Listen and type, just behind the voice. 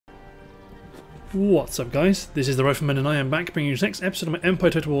What's up guys, this is the Rifleman and I am back bringing you the next episode of my Empire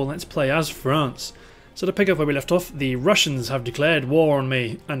Total War Let's Play as France. So to pick up where we left off, the Russians have declared war on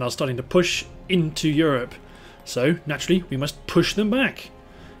me and are starting to push into Europe. So naturally we must push them back.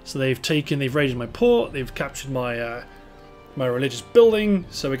 So they've raided my port, they've captured my my religious building,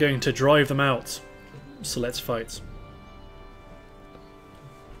 so we're going to drive them out. So let's fight.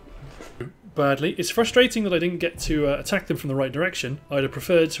 Badly. It's frustrating that I didn't get to attack them from the right direction. I'd have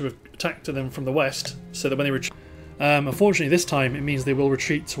preferred to have attacked them from the west, so that when they retreat... unfortunately this time it means they will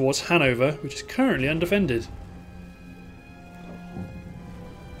retreat towards Hanover, which is currently undefended.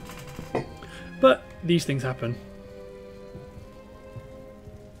 But these things happen.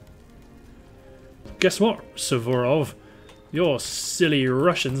 Guess what, Suvorov? Your silly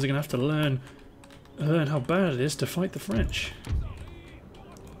Russians are going to have to learn how bad it is to fight the French.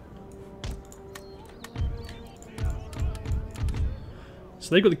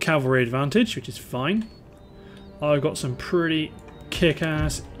 So they've got the cavalry advantage, which is fine. I've got some pretty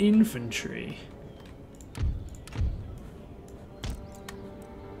kick-ass infantry.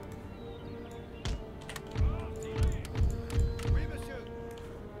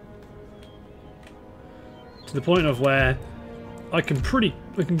 To the point of where I can pretty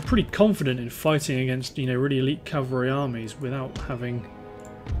confident in fighting against, you know, really elite cavalry armies without having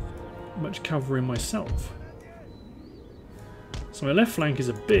much cavalry myself. So my left flank is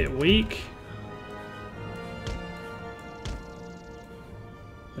a bit weak.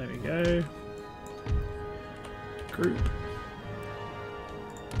 There we go. Group.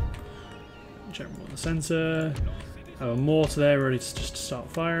 General in the centre. Have a mortar there ready to just start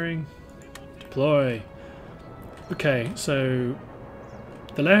firing. Deploy. Okay, so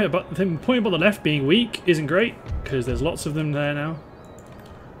the point about the left being weak isn't great because there's lots of them there now.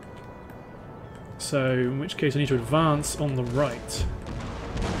 So, in which case I need to advance on the right.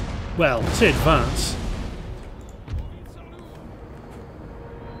 Well, I say advance.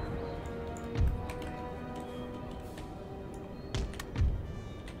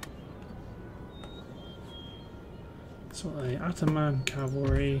 So, the Ataman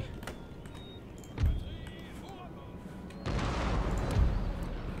cavalry.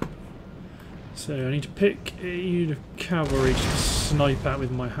 So, I need to pick a unit of cavalry to snipe at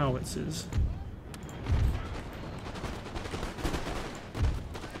with my howitzers.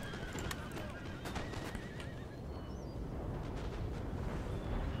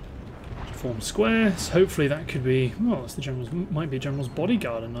 Form square, so hopefully that could be... oh, it's the general's, might be a general's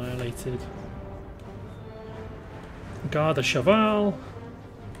bodyguard annihilated. Garde de Cheval.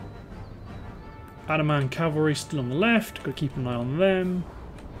 Ataman cavalry still on the left, got to keep an eye on them.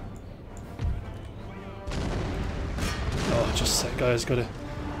 Oh, just a sec guys, got to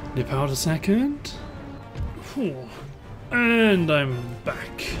nip out a second. Whew. And I'm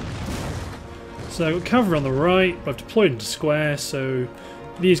back. So I've got cavalry on the right, but I've deployed into square, so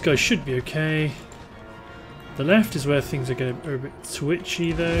these guys should be okay. The left is where things are a bit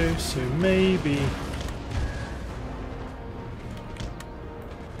twitchy though, so maybe...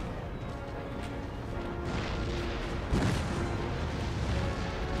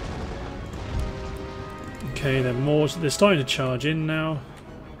 okay, they're starting to charge in now.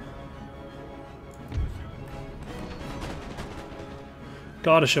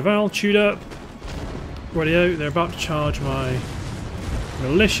 Garde Cheval, chewed up. Radio, they're about to charge my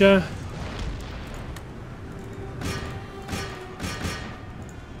militia.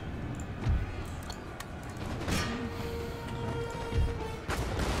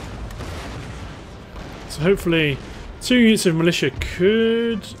 So hopefully 2 units of militia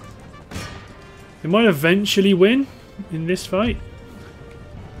could... they might eventually win in this fight.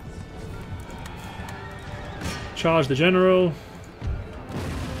 Charge the general.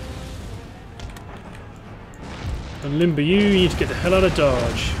 And Limber, you need to get the hell out of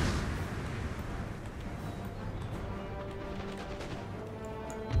Dodge.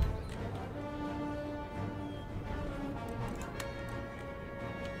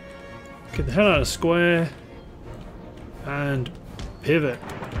 Get the hell out of square. And pivot.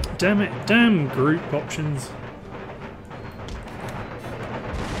 Damn it, damn group options.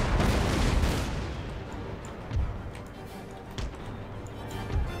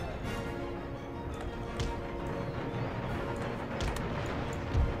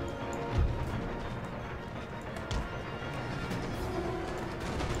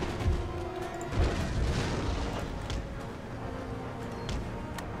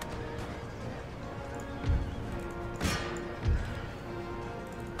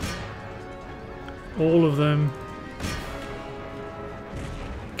 All of them.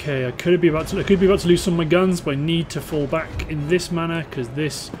 Okay, I could be about to lose some of my guns, but I need to fall back in this manner because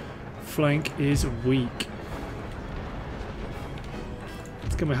this Flank is weak.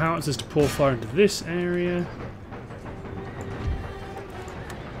 Let's get my howitzers to pour fire into this area.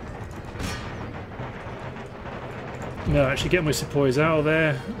 No, actually get my sepoys out of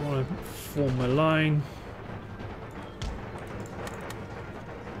there. I want to form my line.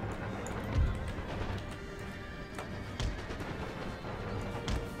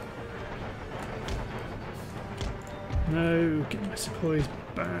 No, get my sepoys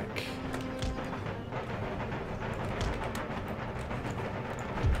back.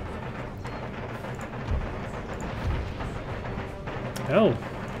 Hell.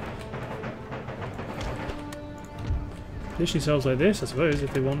 Position yourselves like this, I suppose,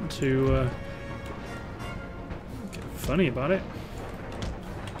 if they want to get funny about it.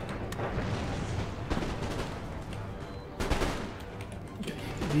 Okay,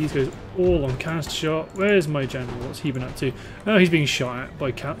 these guys all on cast shot. Where's my general? What's he been up to? Oh, he's being shot at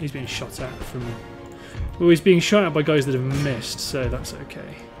by he's being shot at from. Well, he's being shot at by guys that have missed, so that's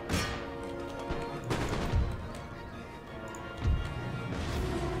okay.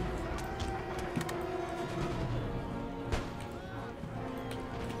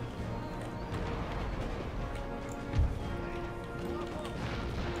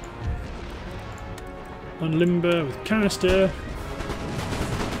 On limber with canister.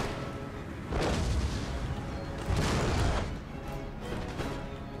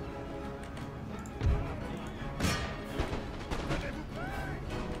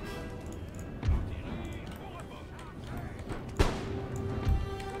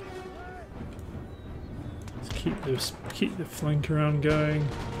 Let's keep the flank around going.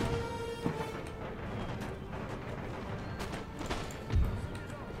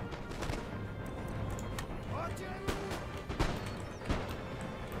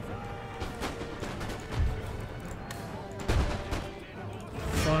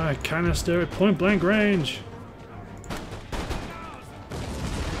 Fire canister at point blank range.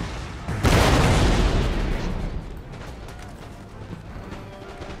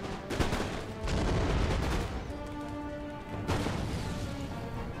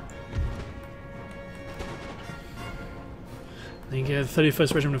 I think the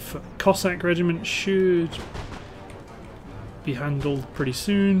 31st Regiment of Cossack Regiment should be handled pretty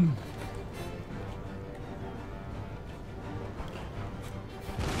soon.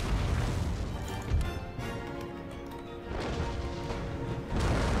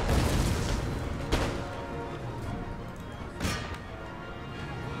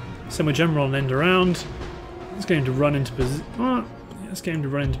 Send my general on end around. Let's get him to run into position. Oh, let's get him to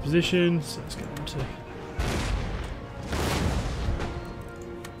run into position. So let's get him to.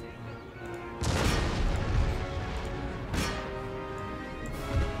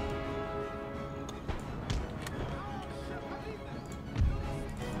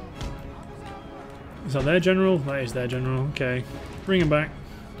 Is that their general? That is their general. Okay, bring him back.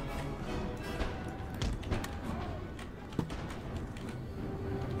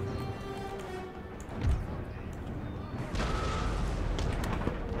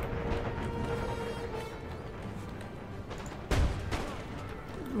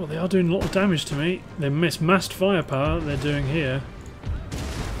 Well, they are doing a lot of damage to me. They miss massed firepower that they're doing here.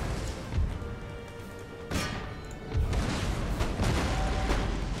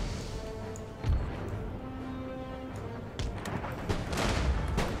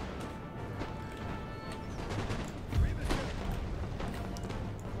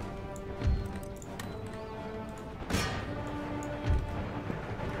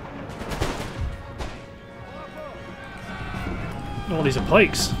 Oh, these are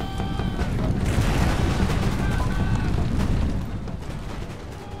pikes.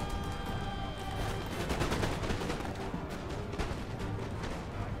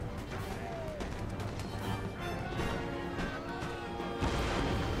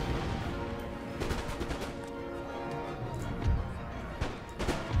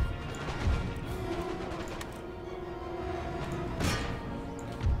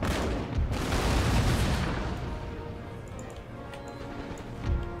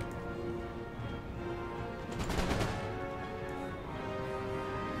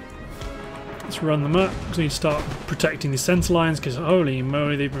 Let's run them up, because we need to start protecting the centre lines, because holy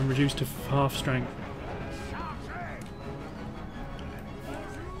moly, they've been reduced to half strength.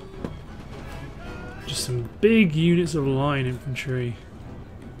 Just some big units of line infantry.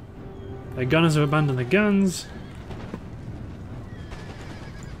 Their gunners have abandoned their guns.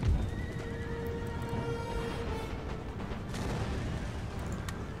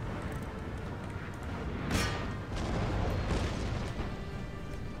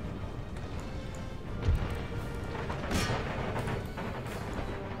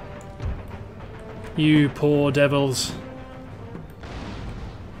 You poor devils.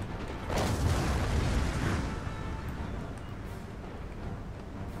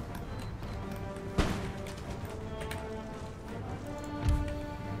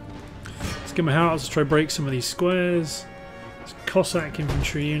 Let's get my house, try to break some of these squares. It's a Cossack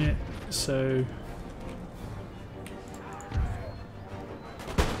infantry unit, so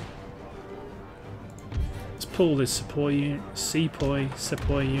let's pull this sepoy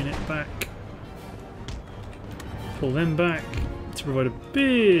unit back. Pull them back to provide a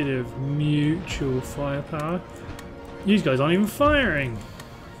bit of mutual firepower. These guys aren't even firing.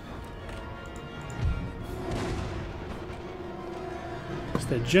 It's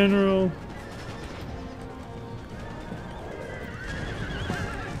their general.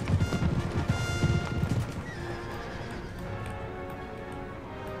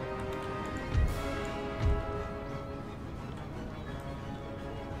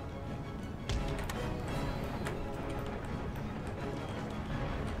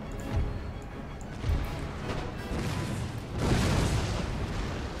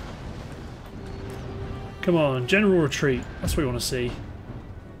 Come on, general retreat. That's what we want to see.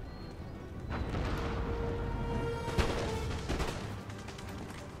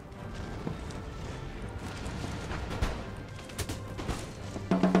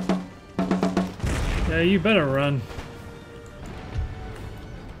 Yeah, you better run.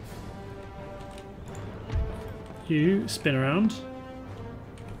 You spin around.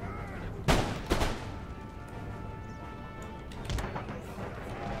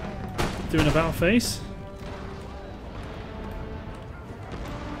 Doing a battle face.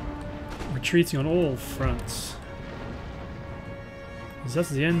 Retreating on all fronts. Is that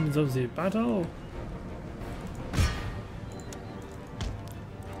the end of the battle?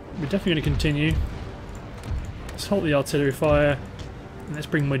 We're definitely going to continue. Let's halt the artillery fire and let's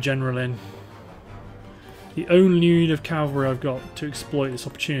bring my general in. The only unit of cavalry I've got to exploit this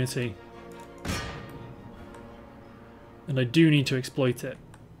opportunity. And I do need to exploit it.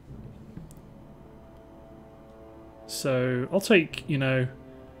 So I'll take, you know,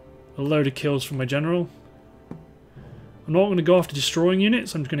 a load of kills from my general. I'm not going to go after destroying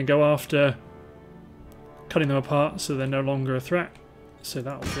units, I'm just going to go after cutting them apart so they're no longer a threat. So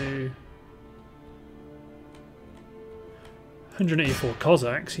that'll do 184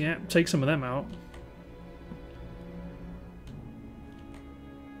 Cossacks, yeah, take some of them out.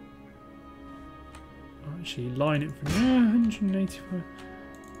 I'll actually line it from 185.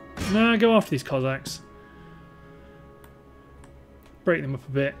 No, go after these Cossacks. Break them up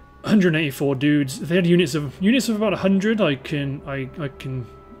a bit. 184 dudes. If they had units of about 100, I can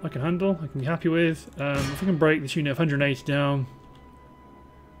handle. I can be happy with. If I can break this unit of 180 down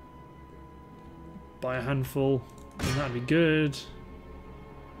by a handful, then that'd be good.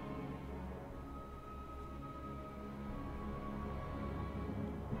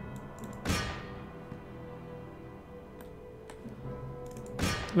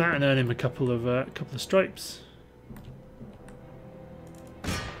 That and earn him a couple of stripes.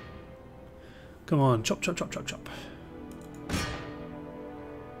 Come on, chop, chop, chop, chop, chop.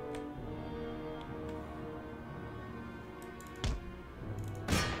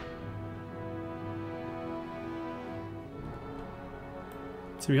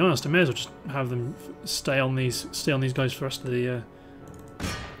 To be honest, I may as well just have them stay on these guys for the rest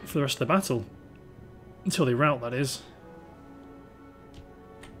of the battle, until they rout. That is.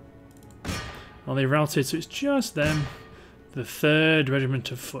 Well, they routed, so it's just them, the 3rd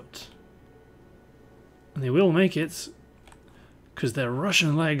Regiment of Foot. And they will make it, because their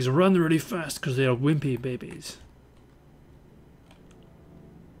Russian legs run really fast because they are wimpy babies.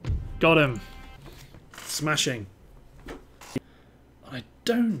 Got him. Smashing. I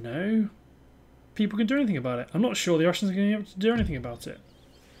don't know. People can do anything about it. I'm not sure the Russians are going to be able to do anything about it.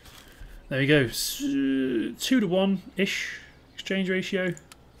 There we go. 2 to 1-ish exchange ratio.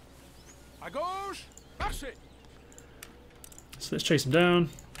 So let's chase them down.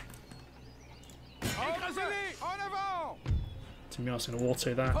 To be honest, I'm going to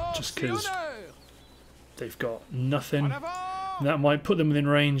auto that just because they've got nothing. And that might put them within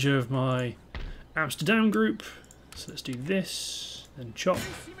range of my Amsterdam group. So let's do this, then chop.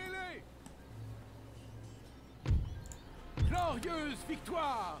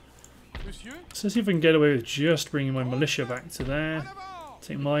 So let's see if I can get away with just bringing my militia back to there.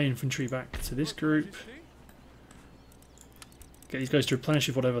 Take my infantry back to this group. Get these guys to replenish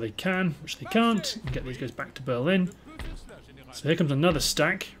with whatever they can, which they can't. And get these guys back to Berlin. So here comes another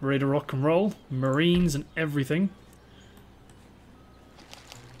stack, ready to rock and roll. Marines and everything.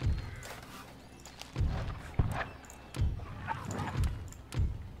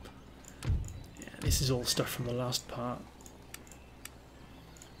 Yeah, this is all stuff from the last part.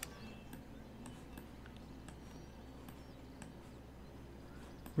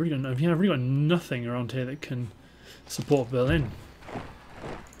 Really got, yeah, I've really got nothing around here that can support Berlin.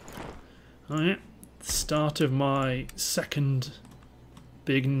 Oh yeah, start of my second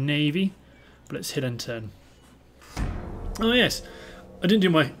big navy. But let's hit N10. Oh yes, I didn't do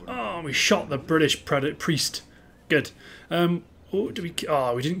my. Oh, we shot the British priest. Good. What did we?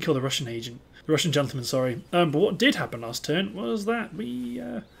 Oh, we didn't kill the Russian agent, the Russian gentleman. Sorry. But what did happen last turn was that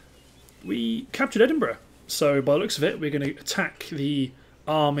we captured Edinburgh. So by the looks of it, we're going to attack the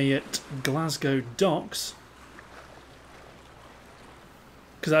army at Glasgow Docks,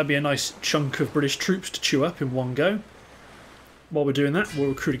 because that'd be a nice chunk of British troops to chew up in one go. While we're doing that, we'll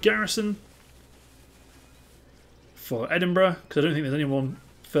recruit a garrison for Edinburgh, because I don't think there's anyone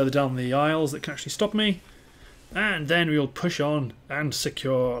further down the Isles that can actually stop me. And then we'll push on and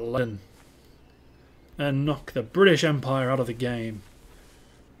secure London and knock the British Empire out of the game.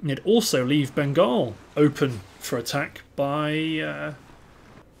 And it'd also leave Bengal open for attack by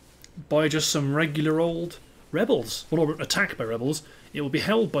just some regular old rebels. Well, not attacked by rebels. It will be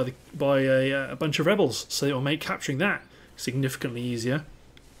held by a bunch of rebels, so it will make capturing that significantly easier.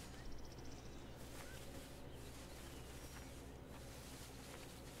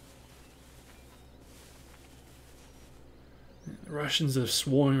 The Russians are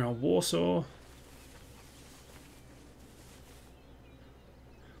swarming around Warsaw.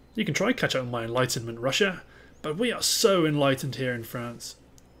 You can try to catch up with my enlightenment, Russia, but we are so enlightened here in France.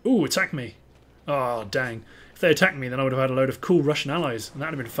 Ooh, attack me. Oh, dang. If they attacked me, then I would have had a load of cool Russian allies, and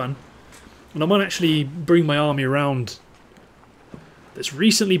that would have been fun. And I might actually bring my army around that's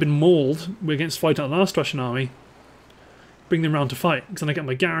recently been mauled against fighting the last Russian army. Bring them around to fight, because then I get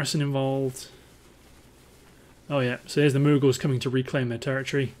my garrison involved. Oh yeah, so here's the Mughals coming to reclaim their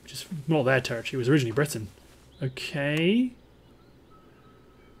territory, which is not their territory, it was originally Britain. Okay.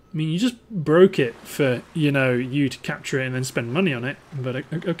 I mean, you just broke it for, you know, you to capture it and then spend money on it, but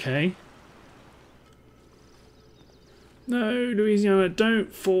okay. No, Louisiana,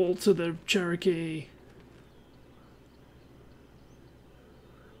 don't fall to the Cherokee.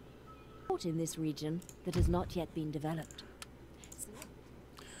 In this region that has not yet been developed.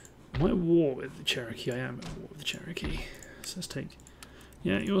 Am I at war with the Cherokee? I am at war with the Cherokee. So let's take...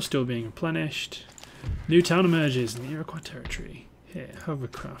 Yeah, you're still being replenished. New town emerges in the Iroquois territory. Here,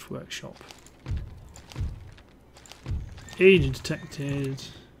 hovercraft workshop. Agent detected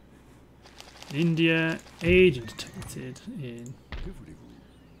in India. Agent detected in...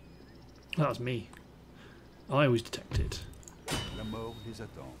 That was me. I was detected.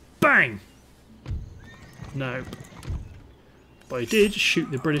 Bang! No. But I did shoot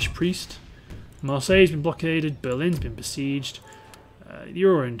the British priest. Marseille's been blockaded. Berlin's been besieged.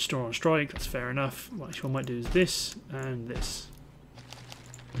 You're in store on strike. That's fair enough. What I might do is this and this.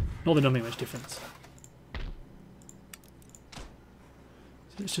 Not that it'll make much difference.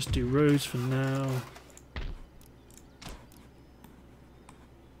 So let's just do roads for now.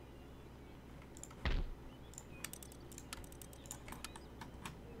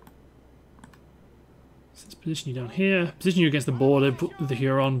 Position you down here. Position you against the border, put the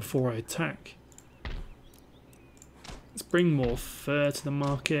Huron before I attack. Let's bring more fur to the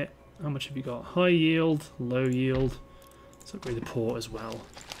market. How much have you got? High yield, low yield. Let's upgrade the port as well.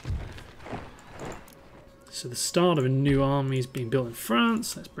 So the start of a new army is being built in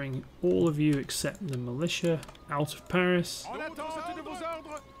France. Let's bring all of you except the militia out of Paris.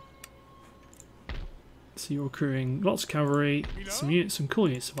 So you're accruing lots of cavalry, some cool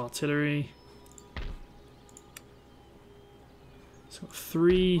units of artillery. So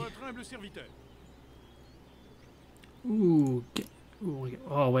 3. Ooh,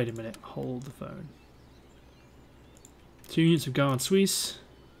 oh, wait a minute. Hold the phone. 2 units of Guard Suisse.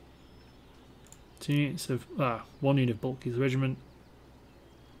 2 units of... 1 unit of Bulky's regiment.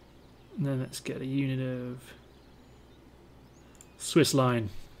 And then let's get a unit of... Swiss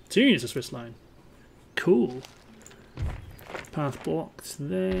line. 2 units of Swiss line. Cool. Path blocked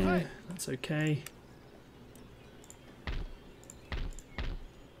there. That's okay.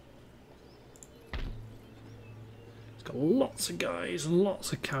 Got lots of guys and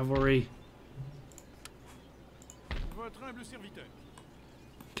lots of cavalry.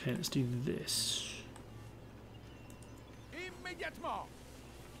 Okay, let's do this.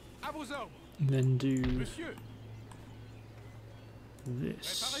 And then do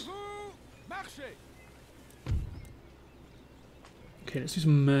this. Okay, let's do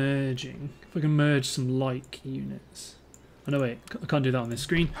some merging. If I can merge some like units. Oh no, wait, I can't do that on this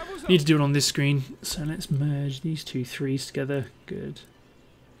screen. I need to do it on this screen. So let's merge these 2 3s together. Good.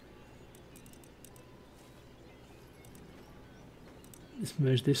 Let's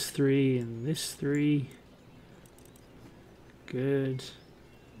merge this 3 and this 3. Good.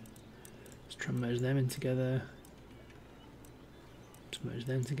 Let's try and merge them in together. Let's merge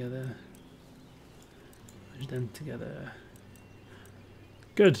them together. Merge them together.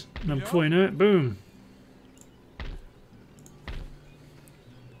 Good. And before you know it, boom.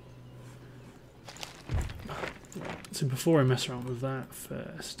 So before I mess around with that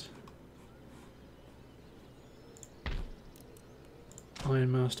first,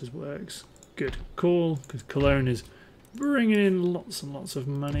 Ironmasters works. Good. Cool. Because Cologne is bringing in lots and lots of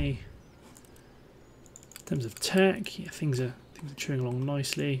money. In terms of tech, yeah, things are chewing along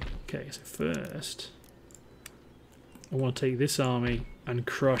nicely. Okay, so first I want to take this army and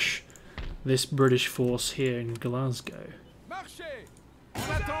crush this British force here in Glasgow.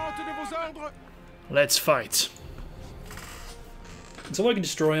 Let's fight. So I can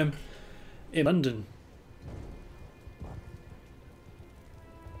destroy him in London.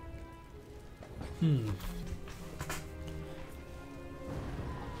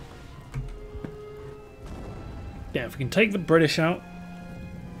 Yeah, if we can take the British out,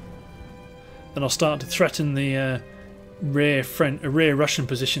 then I'll start to threaten the rear Russian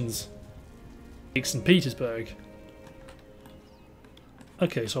positions. St. Petersburg.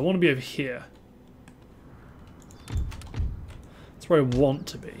 Okay, so I want to be over here. That's where I want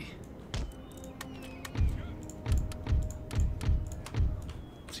to be.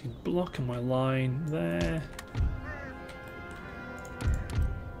 So you're blocking my line there.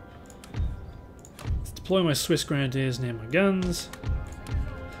 Let's deploy my Swiss grenadiers near my guns.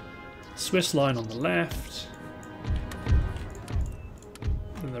 Swiss line on the left.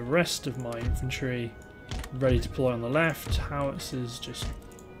 And the rest of my infantry ready to deploy on the left. Howitzers just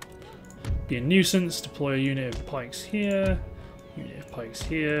be a nuisance. Deploy a unit of pikes here. Unit of pikes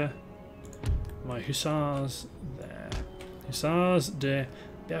here. My hussars there. Hussars de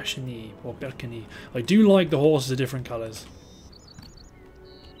Bercheny or Berkeny. I do like the horses of different colours.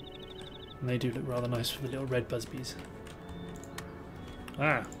 And they do look rather nice with the little red busbies.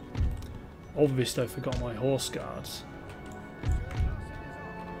 Ah. Obviously I forgot my horse guards.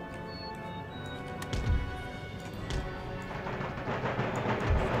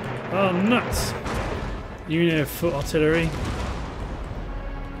 Oh, nuts! Unit of foot artillery.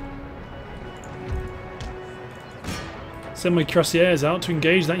 Send my cuirassiers out to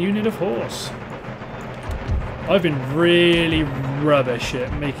engage that unit of horse. I've been really rubbish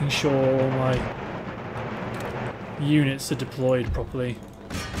at making sure all my units are deployed properly.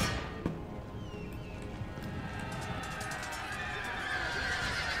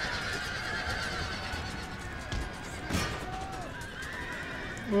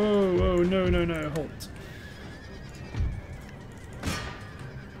 Whoa, whoa, no, no, no, halt.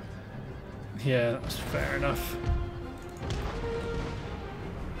 Yeah, that's fair enough.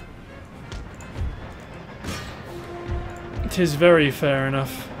 It is very fair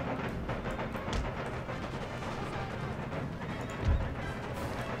enough.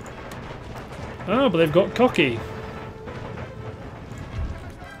 Oh, but they've got cocky.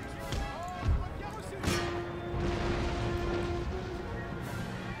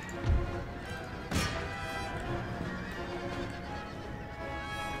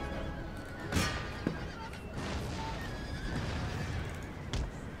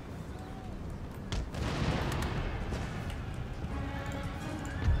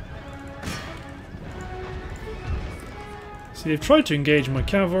 See, they've tried to engage my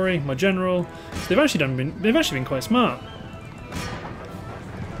cavalry, my general. So they've actually been quite smart.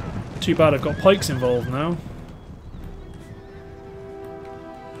 Too bad I've got pikes involved now.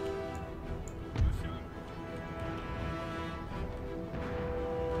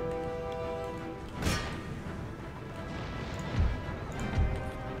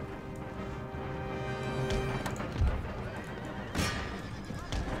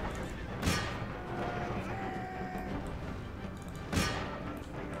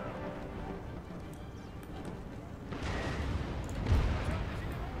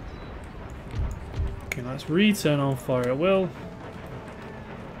 Okay, let's return on fire at will.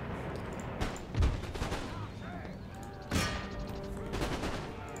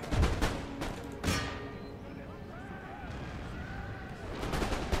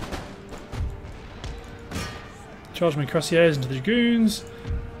 Charge my cuirassiers into the dragoons,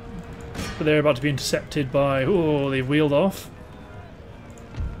 but they're about to be intercepted by... Oh, they've wheeled off.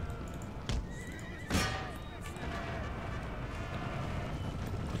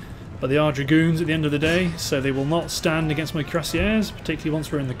 But they are dragoons at the end of the day, so they will not stand against my cuirassiers, particularly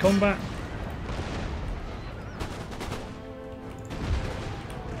once we're in the combat.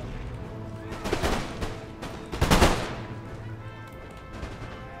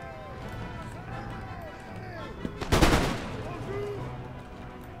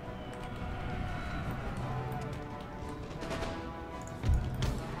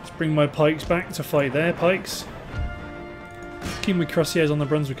 Bring my pikes back to fight their pikes. Keep my cuirassiers on the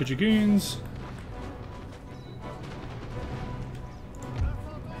Brunswicker Dragoons.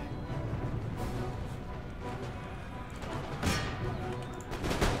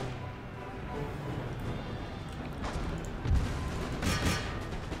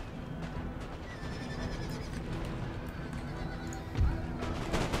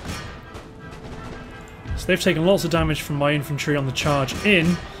 So they've taken lots of damage from my infantry on the charge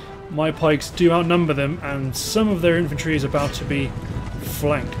in. My pikes do outnumber them, and some of their infantry is about to be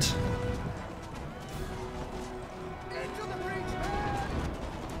flanked.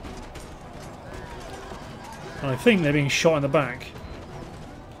 And I think they're being shot in the back.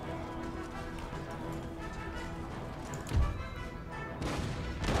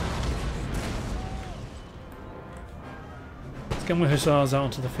 Let's get my hussars out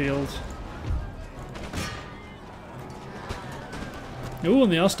onto the field. Oh,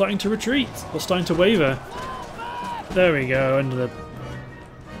 and they are starting to retreat. Or starting to waver. There we go, under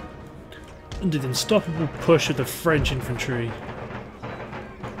the unstoppable push of the French infantry.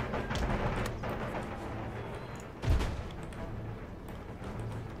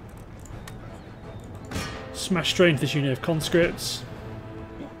 Smash straight into this unit of conscripts.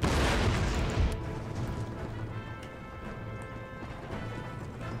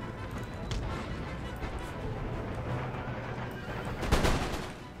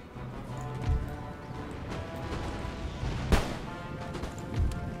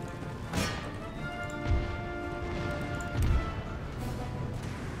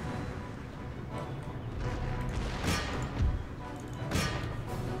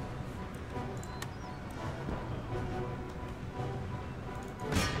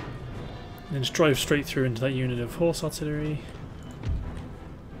 And then just drive straight through into that unit of horse artillery.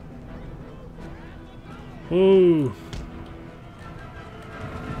 Whoa!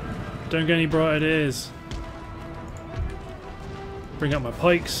 Don't get any bright ideas. Bring up my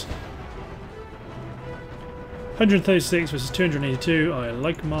pikes. 136 versus 282. I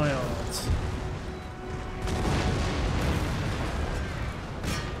like my odds.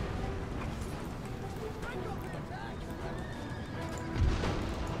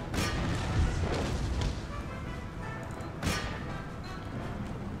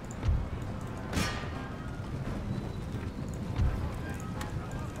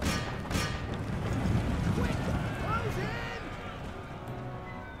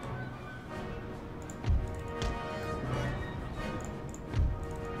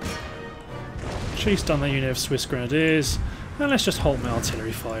 Chase down that unit of Swiss Grenadiers, and let's just halt my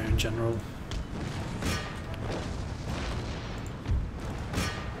artillery fire in general.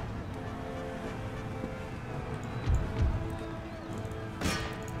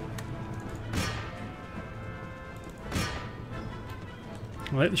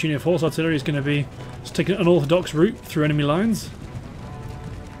 Right, this unit of horse artillery is going to be just taking an unorthodox route through enemy lines.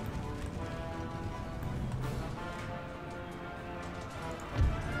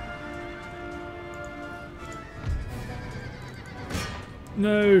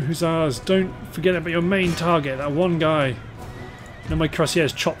 No, hussars, don't forget about your main target, that one guy. Then my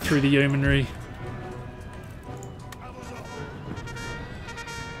cuirassiers chop through the yeomanry.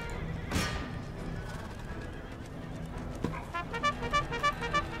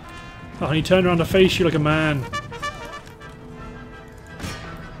 Oh, and he turned around to face you like a man.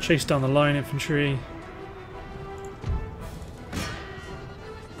 Chase down the line infantry.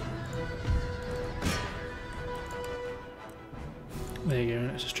 There you go,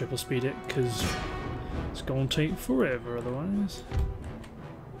 let's just triple speed it, because it's going to take forever otherwise.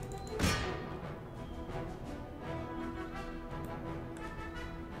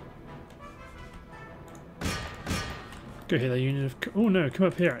 Go hit that unit of... Oh no, come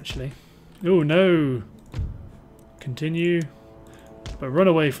up here actually. Oh no! Continue, but run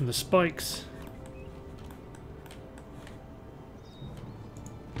away from the spikes.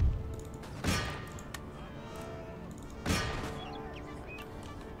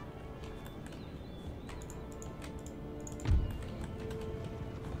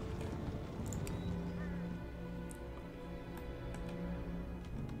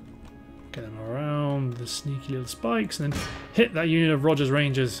 Get them around the sneaky little spikes and then hit that unit of Rogers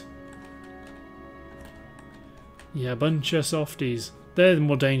Rangers. Yeah, bunch of softies. They're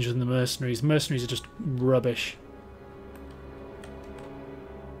more dangerous than the mercenaries. Mercenaries are just rubbish.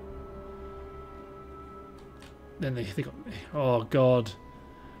 Then they got... Oh god.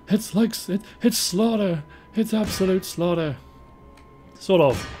 It's like... It's slaughter. It's absolute slaughter. Sort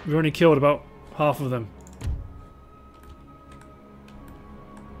of. We've only killed about half of them.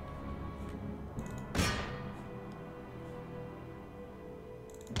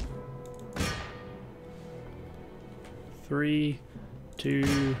 3,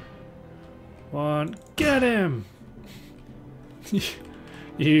 2, 1. Get him!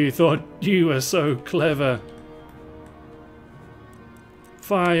 You thought you were so clever.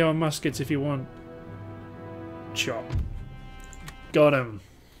 Fire your muskets if you want. Chop. Got him.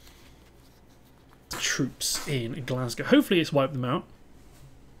 Troops in Glasgow. Hopefully it's wiped them out.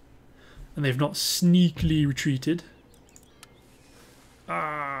 And they've not sneakily retreated.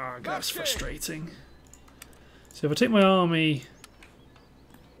 Ah, that's frustrating. So if I take my army,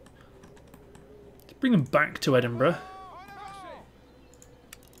 bring them back to Edinburgh.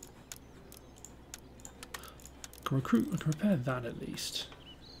 I can repair that at least.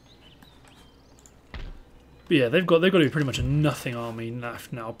 But yeah, they've got to be pretty much a nothing army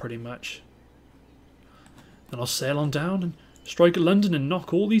left now, pretty much. Then I'll sail on down and strike at London and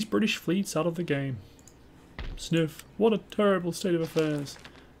knock all these British fleets out of the game. Sniff. What a terrible state of affairs.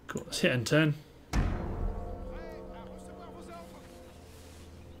 Cool, let's hit and turn.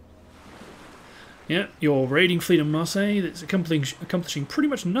 Yeah, your raiding fleet in Marseille that's accomplishing pretty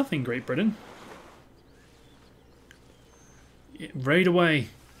much nothing, Great Britain. Yeah, raid away.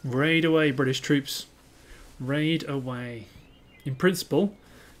 Raid away, British troops. Raid away. In principle,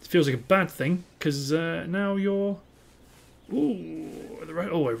 it feels like a bad thing, because now you're... Ooh,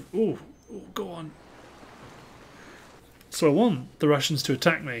 go on. So I want the Russians to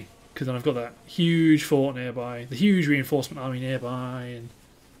attack me, because then I've got that huge fort nearby, the huge reinforcement army nearby, and...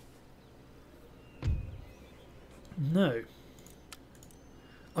 No.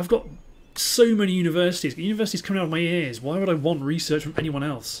 I've got so many universities. Universities coming out of my ears. Why would I want research from anyone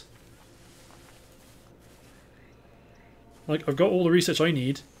else? Like, I've got all the research I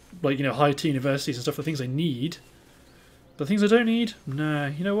need. Like, you know, high tier universities and stuff, the things I need. The things I don't need? Nah,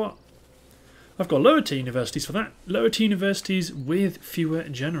 you know what? I've got lower tier universities for that. Lower tier universities with fewer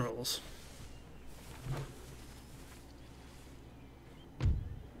generals.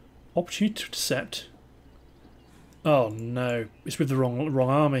 Opportunity to intercept. Oh no, it's with the wrong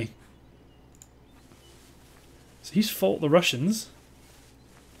army. So he's fought the Russians.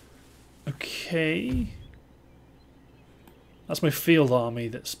 Okay. That's my field army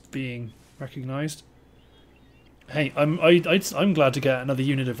that's being recognised. Hey, I'm glad to get another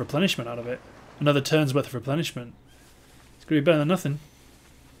unit of replenishment out of it. Another turn's worth of replenishment. It's gonna be better than nothing.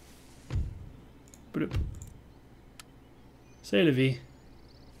 C'est la vie.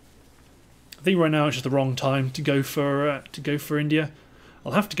 I think right now it's just the wrong time to go for India.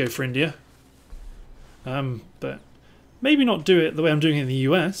 I'll have to go for India, but maybe not do it the way I'm doing it in the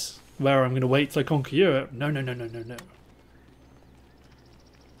US, where I'm going to wait till I conquer Europe. No. I'm going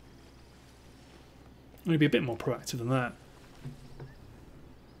to be a bit more proactive than that.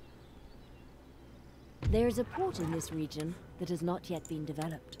 There's a port in this region that has not yet been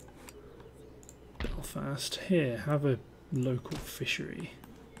developed. Belfast, here, have a local fishery.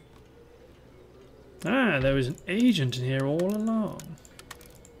 Ah, there was an agent in here all along.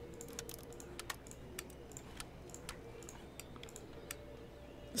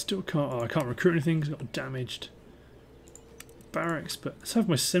 Still can't. Oh, I can't recruit anything because I got damaged barracks. But let's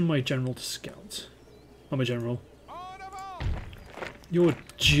have send my general to scout. I'm a general. You're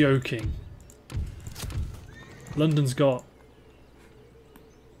joking. London's got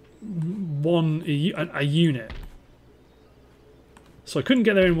a unit, so I couldn't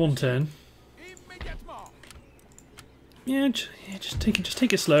get there in one turn. Yeah, just take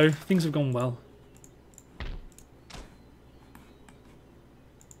it slow. Things have gone well.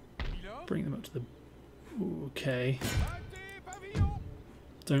 Bring them up to the... Okay.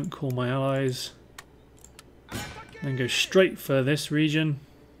 Don't call my allies. Then go straight for this region.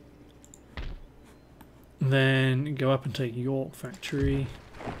 Then go up and take York Factory.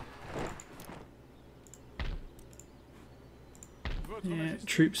 Yeah,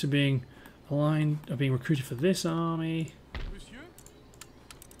 troops are being aligned, are being recruited for this army.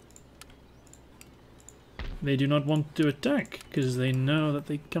 They do not want to attack because they know that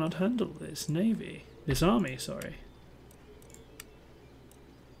they cannot handle this army, sorry.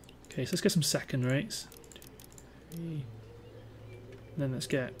 Okay, so let's get some second rates. Then let's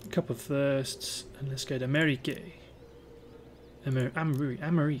get a couple of thirsts and let's go to Amerique.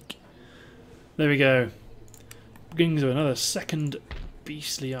 Amerique. There we go. Beginnings of another second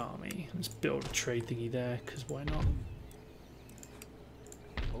beastly army. Let's build a trade thingy there, because why not?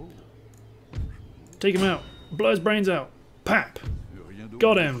 Take him out. Blow his brains out. Pap.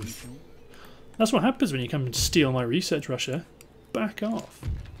 Got him. That's what happens when you come and steal my research, Russia. Back off.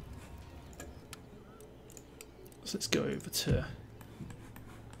 So let's go over to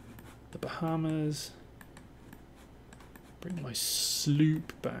the Bahamas. Bring my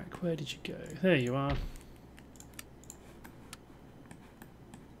sloop back. Where did you go? There you are.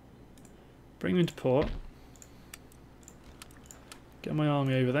 Bring them into port. Get my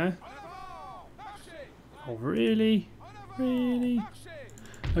army over there. Oh, really? Really?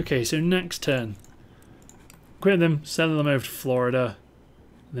 Okay, so next turn. Quit them, sell them over to Florida,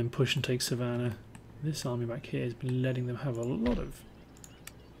 and then push and take Savannah. This army back here has been letting them have a lot of...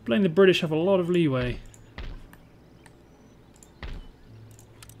 letting the British have a lot of leeway.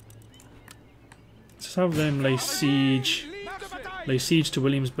 Let's have them lay siege to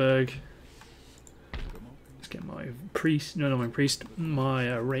Williamsburg. Let's get my priest, no, not my priest,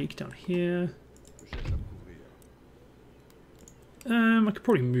 my rake down here. I could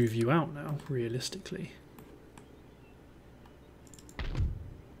probably move you out now, realistically.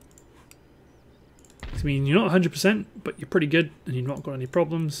 I mean, you're not 100%, but you're pretty good, and you've not got any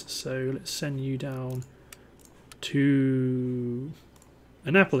problems. So let's send you down to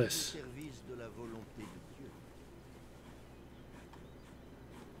Annapolis.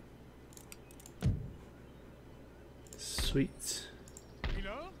 Sweet.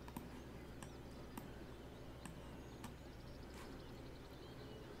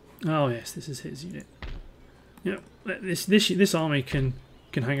 Oh yes, this is his unit. Yep, this army can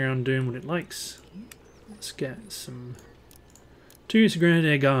hang around doing what it likes. Let's get some 2 units of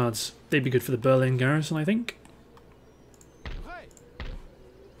Grenadier Guards. They'd be good for the Berlin garrison, I think.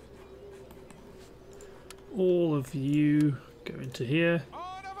 All of you go into here.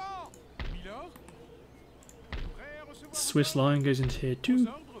 Swiss line goes into here too.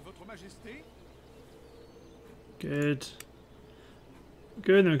 Good.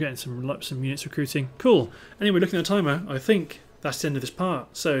 Good, then we're getting some units recruiting. Cool. Anyway, looking at the timer, I think that's the end of this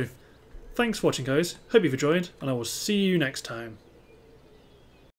part. So, thanks for watching, guys. Hope you've enjoyed, and I will see you next time.